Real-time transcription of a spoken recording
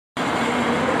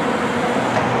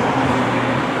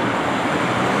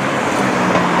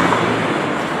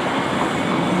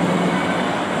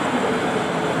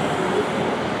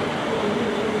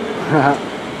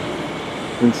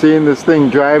seeing this thing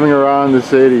driving around the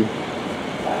city.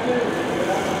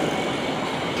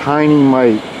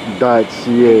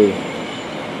 tinymite.ca.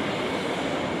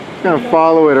 Just gonna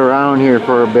follow it around here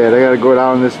for a bit. I gotta go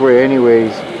down this way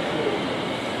anyways.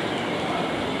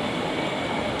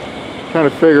 Trying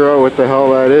to figure out what the hell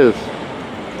that is.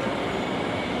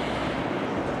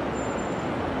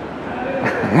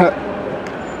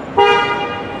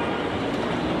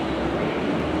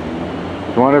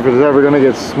 I wonder if it's ever gonna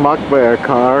get smucked by a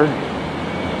car.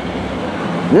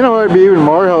 You know what would be even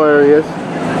more hilarious?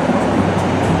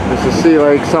 Is to see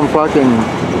like some fucking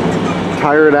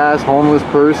tired ass homeless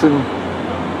person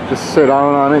just sit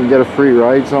down on it and get a free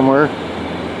ride somewhere.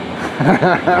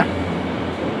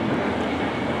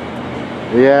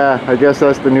 Yeah, I guess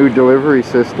that's the new delivery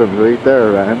system right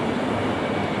there, man.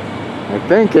 I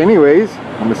think anyways,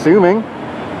 I'm assuming.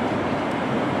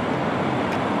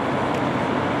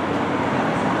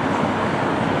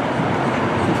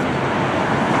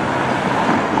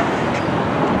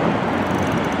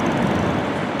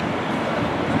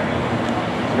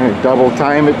 Double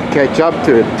time it to catch up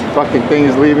to it. Fucking thing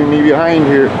is leaving me behind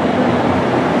here.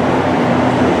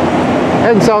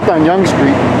 Heading south on Yonge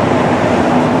Street.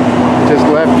 Just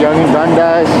left Yonge and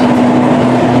Dundas.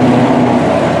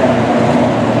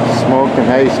 Smoked a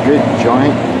nice good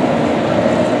joint.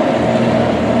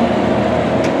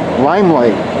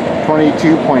 Limelight,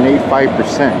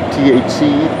 22.85%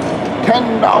 THC,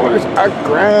 $10 a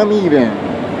gram even.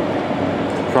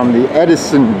 From the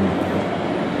Edison.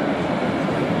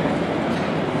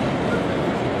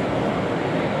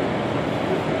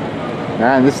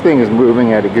 Man, this thing is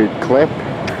moving at a good clip.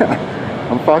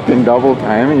 I'm fucking double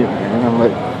timing it, man. I'm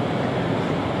like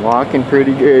walking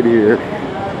pretty good here.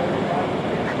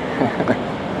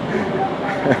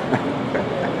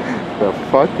 The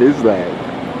fuck is that?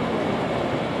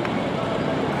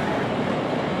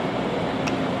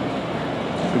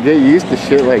 I get used to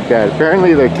shit like that.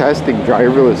 Apparently they're testing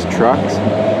driverless trucks.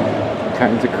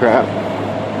 Kinds of crap.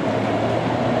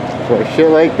 So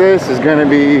shit like this is gonna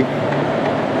be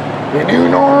the new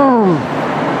norm.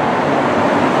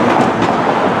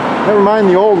 Never mind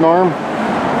the old norm.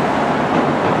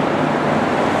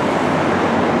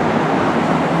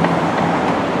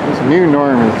 This new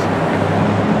norm is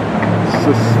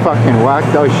just fucking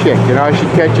whacked out shit. You know, I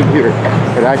should catch it here.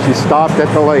 It actually stopped at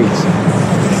the lights.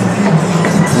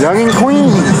 Yonge and Queen,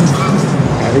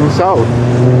 heading south.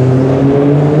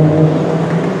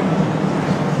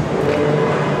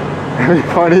 It'd be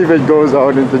funny if it goes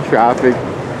out into traffic.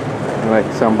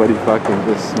 Like somebody fucking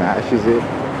just smashes it.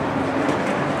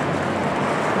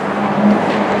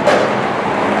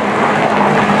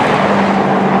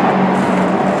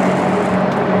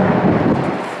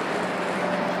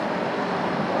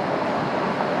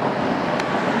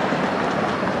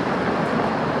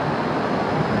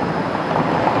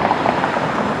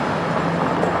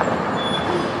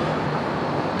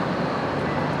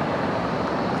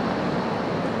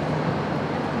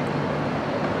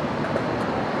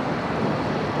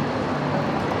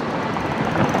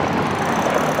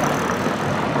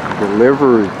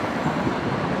 Delivery,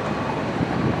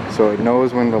 so it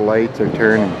knows when the lights are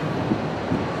turning.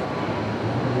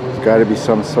 There's got to be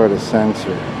some sort of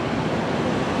sensor.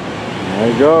 There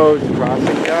it goes,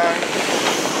 crossing down.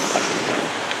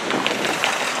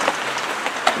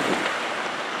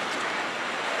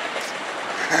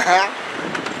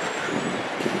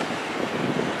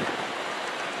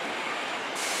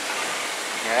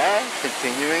 Yeah,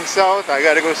 continuing south. I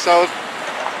gotta go south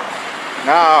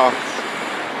now.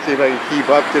 See if I can keep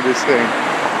up to this thing.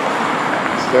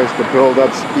 It starts to build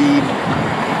up speed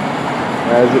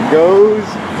as it goes.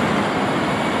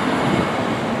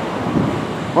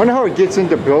 I wonder how it gets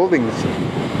into buildings.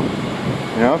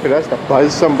 You know, if it has to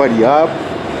buzz somebody up.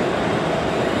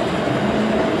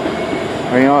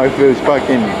 Or, you know, if there's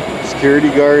fucking security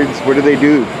guards, what do they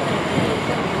do?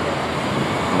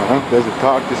 Does it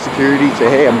talk to security? Say,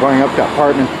 hey, I'm going up to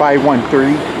apartment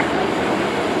 513.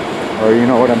 Or you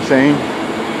know what I'm saying?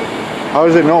 How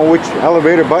does it know which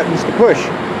elevator buttons to push?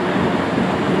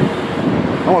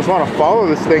 I almost want to follow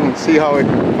this thing and see how it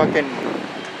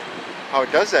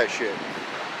does that shit.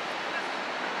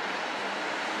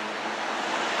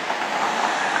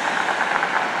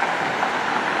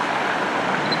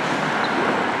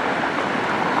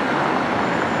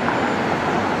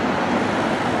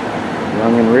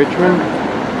 Yonge and Richmond.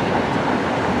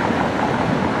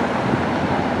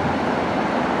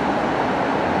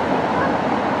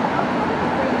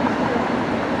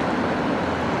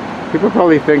 People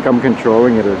probably think I'm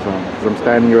controlling it or something because I'm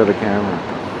standing here with a camera.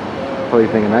 Probably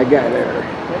thinking, that guy there.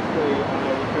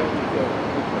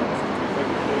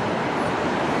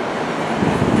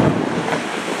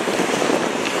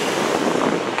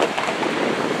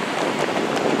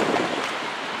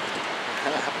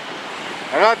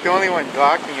 not the only one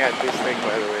gawking at this thing,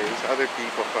 by the way. There's other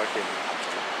people fucking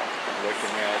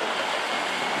looking at it.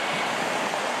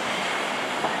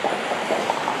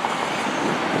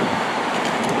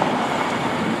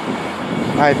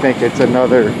 I think it's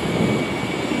another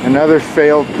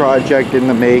failed project in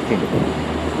the making.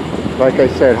 Like I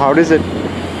said, how does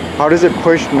it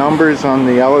push numbers on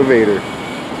the elevator?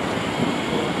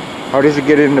 How does it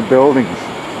get into buildings?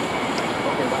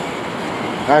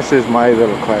 That's just my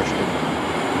little question.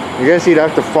 I guess you'd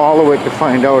have to follow it to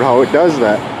find out how it does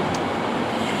that.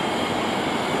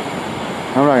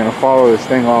 I'm not gonna follow this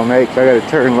thing all night because I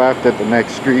gotta turn left at the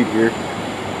next street here.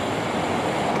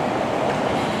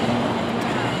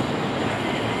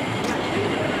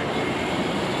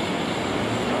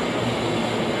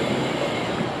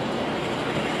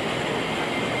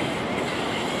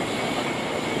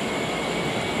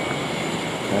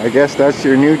 I guess that's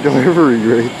your new delivery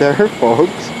right there,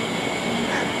 folks.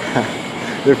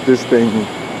 If this thing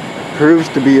proves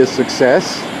to be a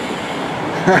success,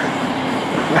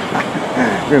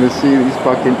 you're gonna see these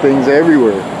fucking things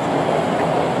everywhere.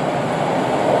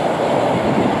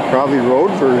 Probably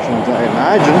road versions, I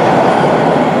imagine,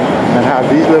 and have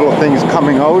these little things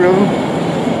coming out of them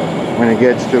when it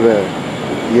gets to the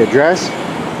address.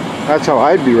 That's how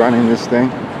I'd be running this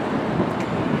thing.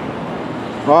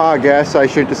 Well, I guess I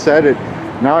should have said it.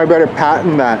 Now I better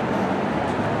patent that,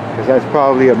 because that's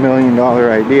probably $1 million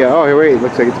idea. Oh, wait,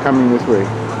 looks like it's coming this way.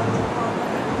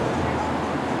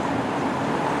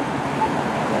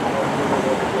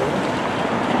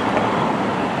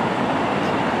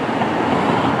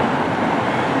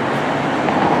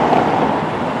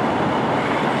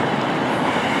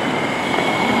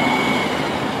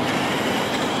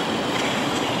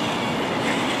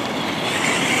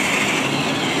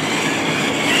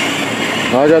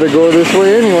 I gotta go this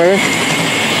way anyway.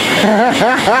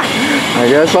 I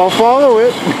guess I'll follow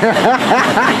it.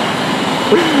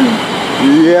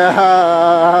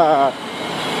 Yeah.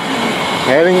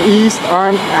 Heading east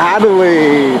on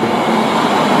Adelaide.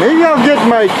 Maybe I'll get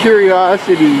my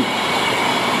curiosity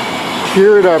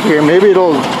cured up here. Maybe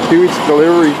it'll do its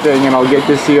delivery thing and I'll get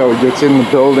to see how it gets in the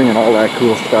building and all that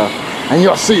cool stuff. And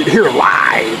you'll see it here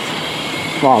live.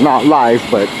 Well, not live,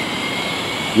 but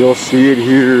you'll see it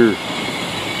here.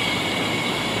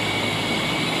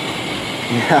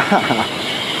 Yeah.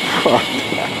 Fuck.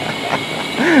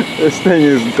 This thing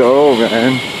is dope,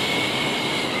 man.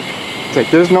 It's like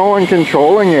there's no one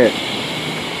controlling it.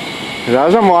 Cause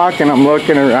as I'm walking, I'm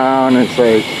looking around, and it's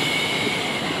like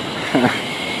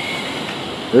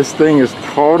this thing is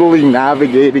totally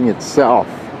navigating itself.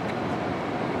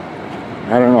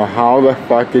 I don't know how the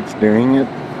fuck it's doing it.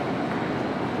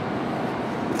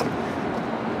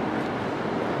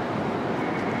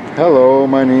 Hello,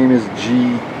 my name is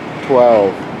G12.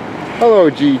 Hello,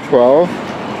 G12.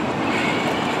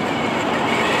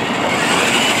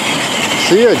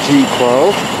 See ya,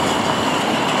 G12.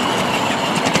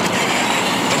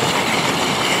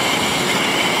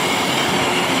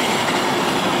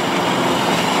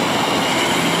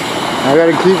 I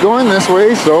gotta keep going this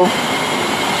way, so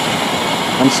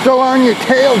I'm still on your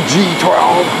tail,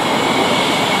 G12.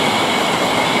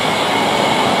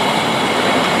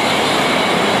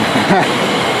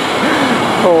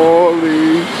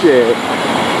 Holy shit.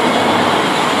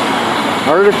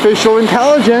 Artificial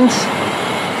intelligence.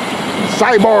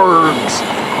 Cyborgs.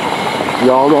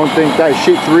 Y'all don't think that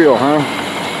shit's real, huh?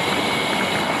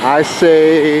 I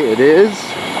say it is.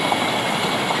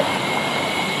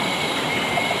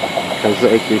 Because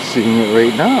like you're seeing it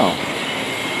right now.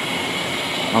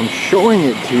 I'm showing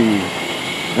it to you.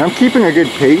 And I'm keeping a good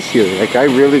pace here. Like I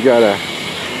really gotta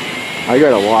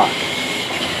walk.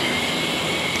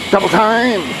 Double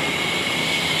time!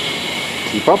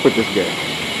 Keep up with this guy.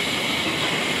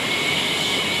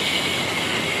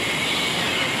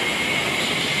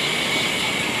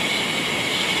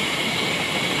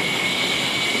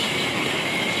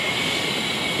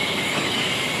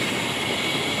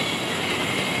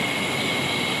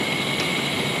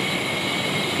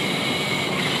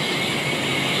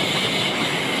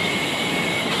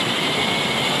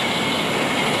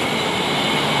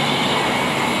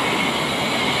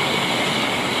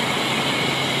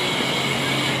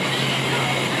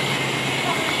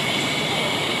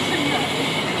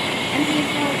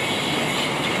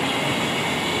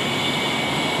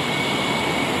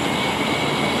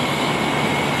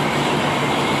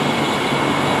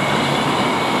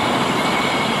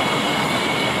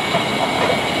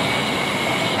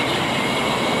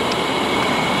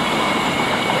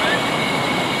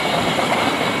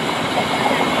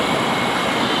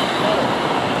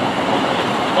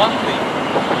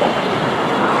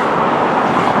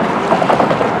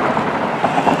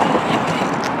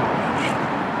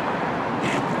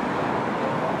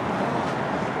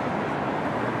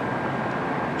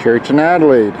 Church in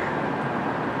Adelaide.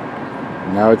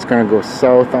 Now it's going to go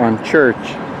south on Church.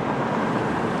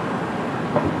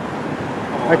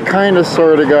 I kind of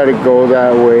sort of got to go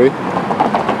that way.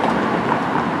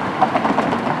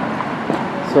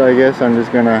 So I guess I'm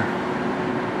just going to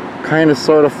kind of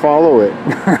sort of follow it.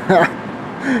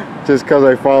 Just because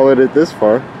I followed it this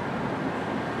far.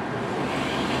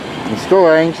 I'm still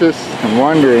anxious and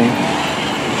wondering,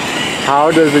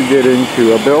 how does it get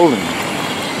into a building?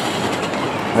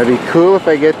 That'd be cool if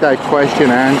I get that question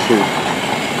answered.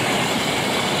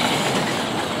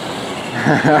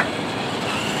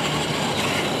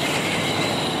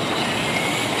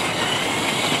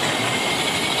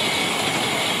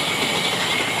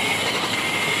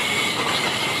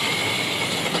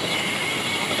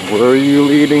 Where are you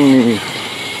leading me,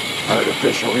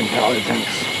 artificial intelligence?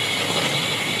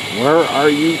 Where are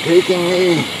you taking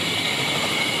me,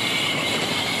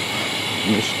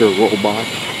 Mr. Robot?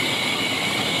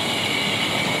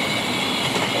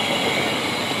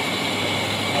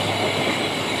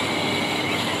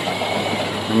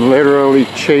 I'm literally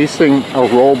chasing a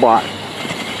robot.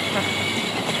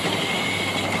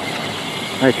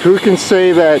 Like, who can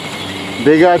say that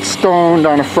they got stoned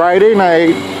on a Friday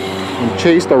night and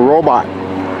chased a robot?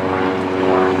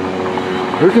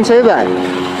 Who can say that?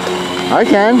 I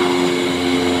can.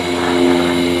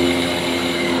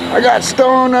 I got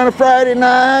stoned on a Friday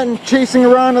night and chasing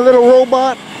around a little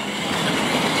robot.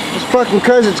 Just fucking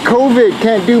cause it's COVID,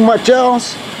 can't do much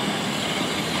else.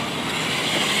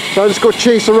 So I'll just go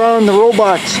chase around the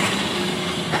robots.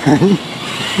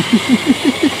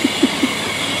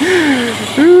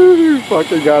 Ooh,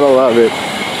 fucking gotta love it.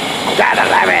 Gotta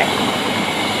love it.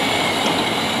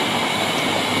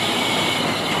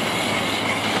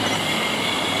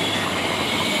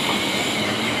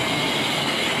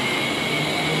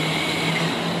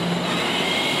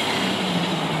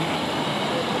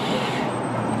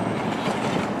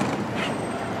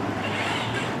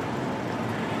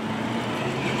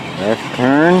 Left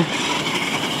turn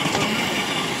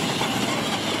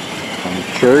from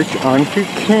Church onto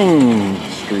King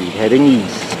Street, heading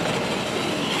east.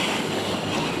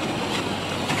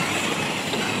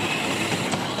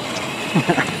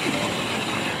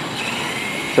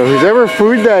 So whoever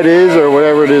food that is, or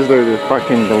whatever it is they're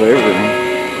fucking delivering,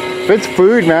 if it's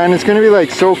food, man, it's gonna be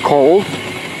like so cold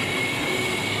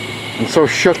and so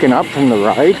shooken up from the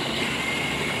ride.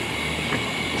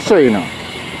 So you know.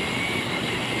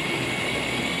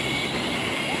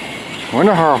 I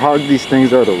wonder how hard these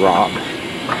things are to rob.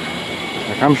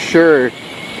 Like, I'm sure,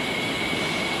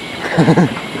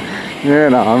 you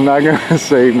know, I'm not gonna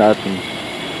say nothing.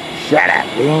 Shut up,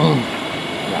 Bean.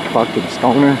 You fucking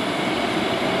stoner.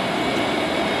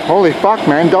 Holy fuck,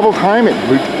 man, double time it.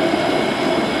 This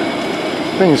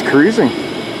thing's cruising.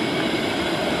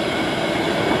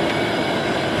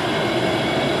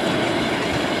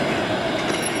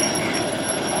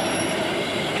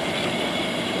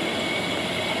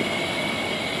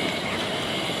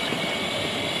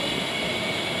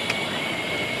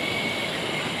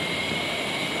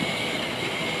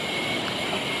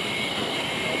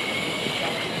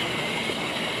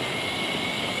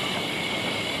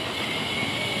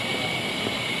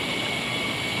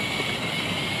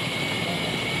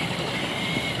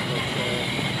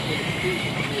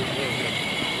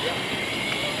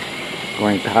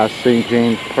 Going past St.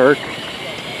 James Park.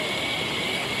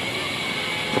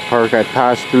 The park I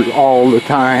pass through all the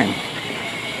time,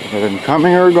 whether I'm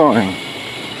coming or going.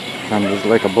 I'm just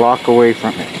like a block away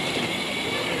from it.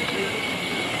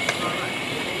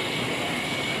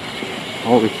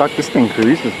 Holy fuck, this thing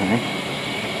cruises, man.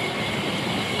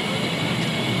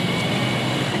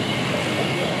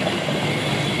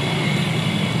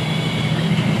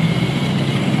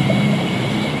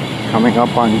 Coming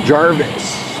up on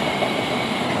Jarvis,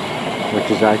 which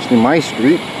is actually my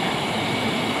street.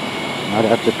 I'd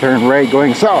have to turn right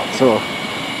going south, so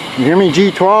you hear me,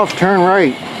 G12, turn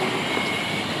right.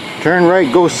 Turn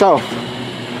right, go south.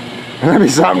 Maybe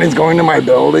something's going to my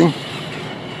building.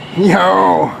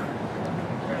 Yo!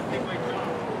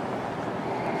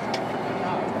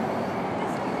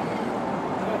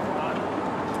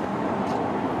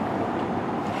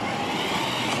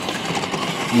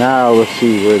 Now let's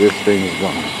see where this thing is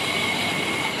going.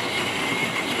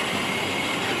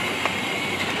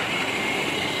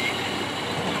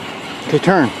 Okay,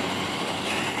 turn.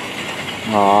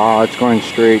 Oh, it's going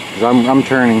straight because I'm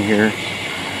turning here.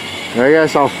 I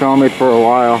guess I'll film it for a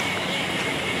while.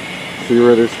 See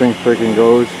where this thing freaking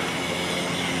goes.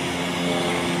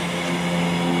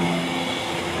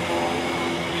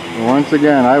 And once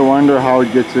again, I wonder how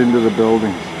it gets into the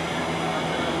buildings.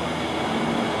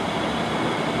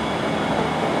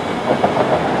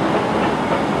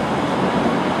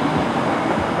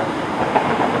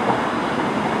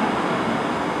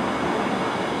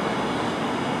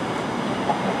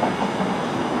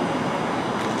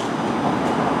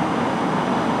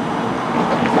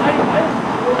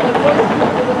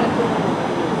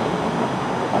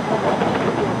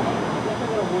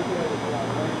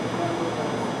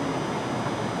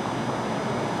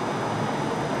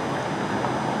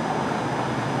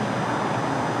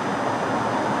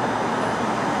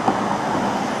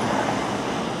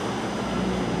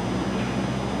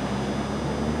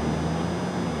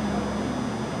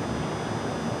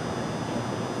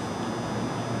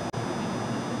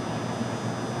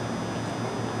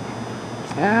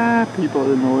 Ah,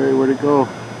 people in the way, where'd it go?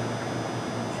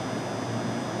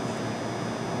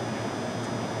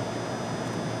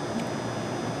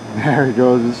 There it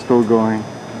goes, it's still going.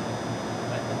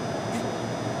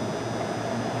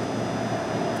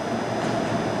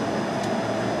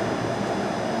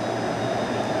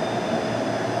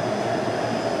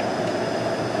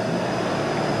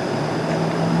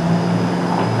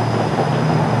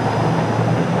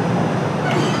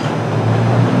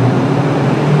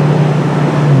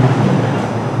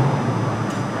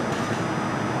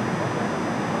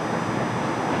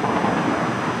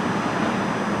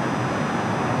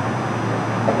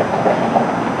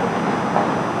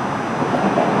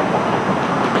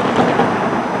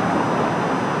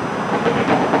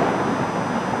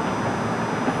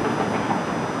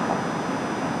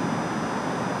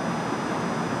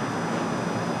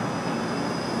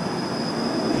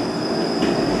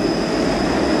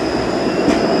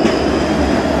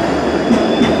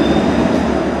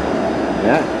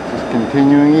 Yeah, just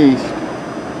continuing east.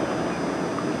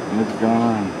 And it's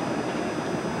gone.